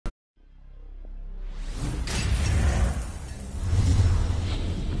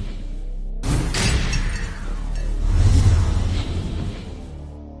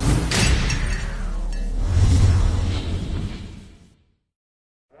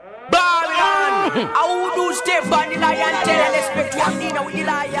How do step on the lion tail and expect one dinner with the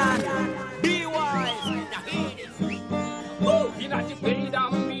lion? Be wise. You got to pay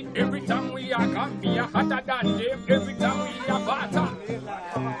down me every time we are come be a hotter than them. Every time we are better.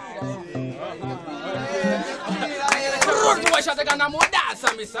 Why should I get a more dance,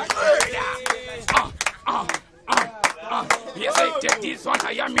 Mister? Yes, I take this one.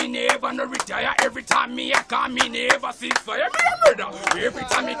 I am never no retire. Every time me I come, me never cease fire. Me a murder. Every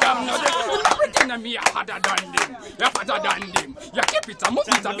time me come, no they pretend me a hotter than them. You hotter than them. You keep it, a move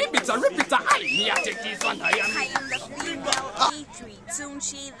it, a bib it, a rip it, a high. Me I take this one. I am the female E3.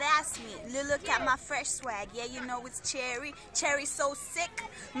 Tunchi, that's me. Look at my fresh swag. Yeah, you know it's cherry. Cherry so sick,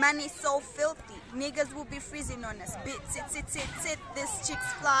 money so filthy. Niggas will be freezing on us. Bit tit tit tit tit. This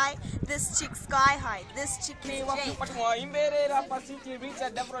chick's fly. This chick's sky high. This chick is Jake. Imberera pasiti richa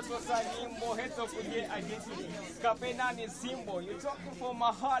dabra tosani moheto kuje identity kapena ni symbol you talk for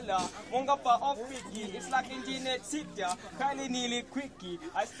mahala monga pa ofiki it's like internet sita kali nili quickie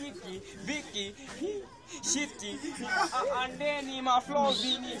askiki viki shifty and then my flows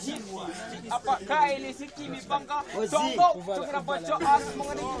in hiti apa kaili siki mipanga songo tukana pacho as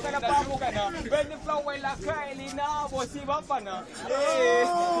mga ni kana pamu kana when flow la kaili na bosi bapana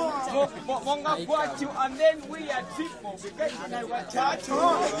monga kwachu and then we are triple because I was chachu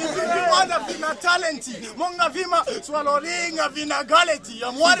if you want to be talenti monga vima swalolinga vina galeti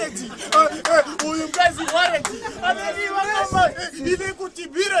ya mwareti uyu mkazi wareti and then you want ili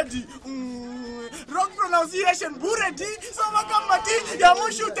kutibiredi wrong pronunciation bureti so makamati ya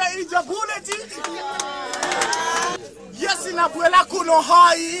mushuta ija buleti. Yes, in Abuela kuno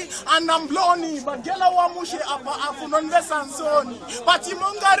hai and I'm blonny, but gela wa mushe apa afunonve sansoni. Pati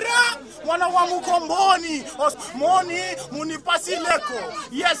mongara wana wa mukomboni moni munipasi leko.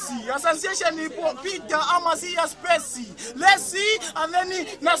 Yes, association ipo pita ama si ya spesi. Lesi and then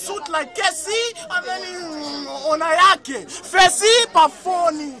na suit like Kesi and then ona yake. Fesi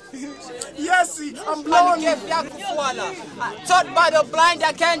pafoni. Yes, I'm blonny. Taught by the blind,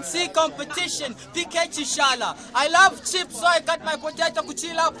 I can't see competition. Pikachu shala. I love chips, so I got my potato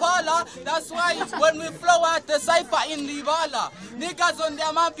kuchila pala. That's why when we flow at the Cypher in Livala, niggas on their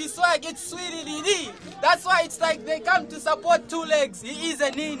mampi, so I get sweetie. That's why it's like they come to support two legs. He is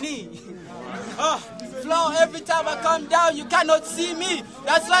a knee. Flow every time I come down, you cannot see me.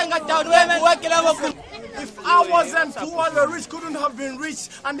 That's why I got down women working. If I wasn't poor, the rich couldn't have been rich.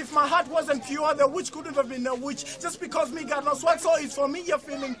 And if my heart wasn't pure, the witch couldn't have been a witch. Just because me got no swag, so it's for me you're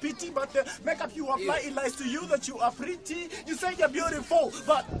feeling pity. But the makeup you apply, it lies to you that you are pretty. You say you're beautiful,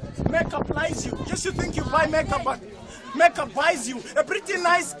 but makeup lies you. Yes, you think you buy makeup, but makeup buys you a pretty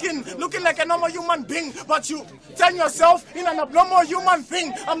nice skin, looking like a normal human being, but you turn yourself in an abnormal human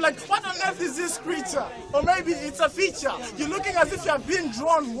thing. I'm like, what on earth is this creature? Or maybe it's a feature. You're looking as if you have been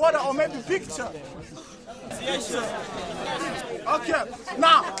drawn water or maybe picture. Okay,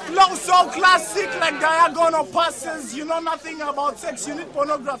 now, flow so classic like diagonal passes. You know nothing about sex, you need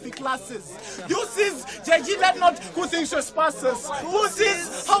pornography classes. Deuces, JG let not who thinks trespassers.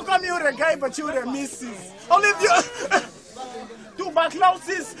 Pussies, how come you're a guy but you're a missus? I'll leave you.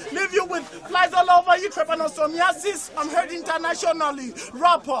 Tuberculosis, leave you with flies all over you, trypanosomiasis. I'm heard internationally.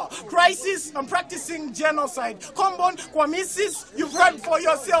 Rapper, crisis, I'm practicing genocide. Combon, kwamisis, you've heard for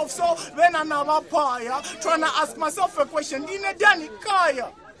yourself. So when I'm a paya, trying to ask myself a question, Dine Dani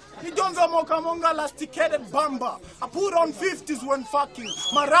Kaya. Nidonza moka monga lasticated bamba. I put on 50s when fucking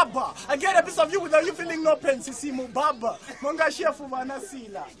maraba. I get a piece of you without you feeling no pain. Sisi mubaba. Monga shefu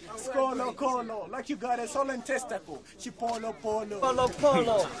vanasila. Skolo kolo. Like you got a swollen testicle. Chipolo polo. Polo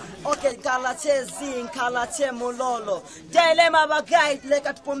polo. Okay, kalate zin, kalate mololo. Dele mabagay,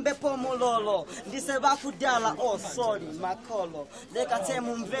 leka tupombe pomololo. Dise bakudala, oh sorry, makolo. Leka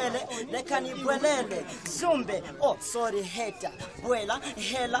temumvele, leka nibwelele. Zumbe, oh sorry, hater. Buela,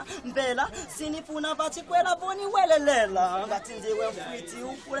 hela. Mbela sinifuna bathi kwela boni welelela ngathi nje wefiti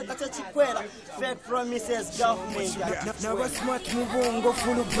ukule kathi kwela fake promises government na wasmart mubongo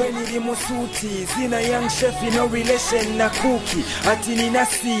full brain limusuti zina young chef no relation na cookie ati nina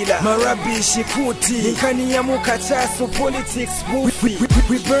sila marabishi kuti nikani ya mukachaso politics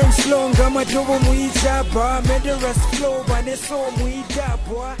we burn slow ngama dobo muijaba murderous flow baneso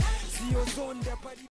muijaba sio zonda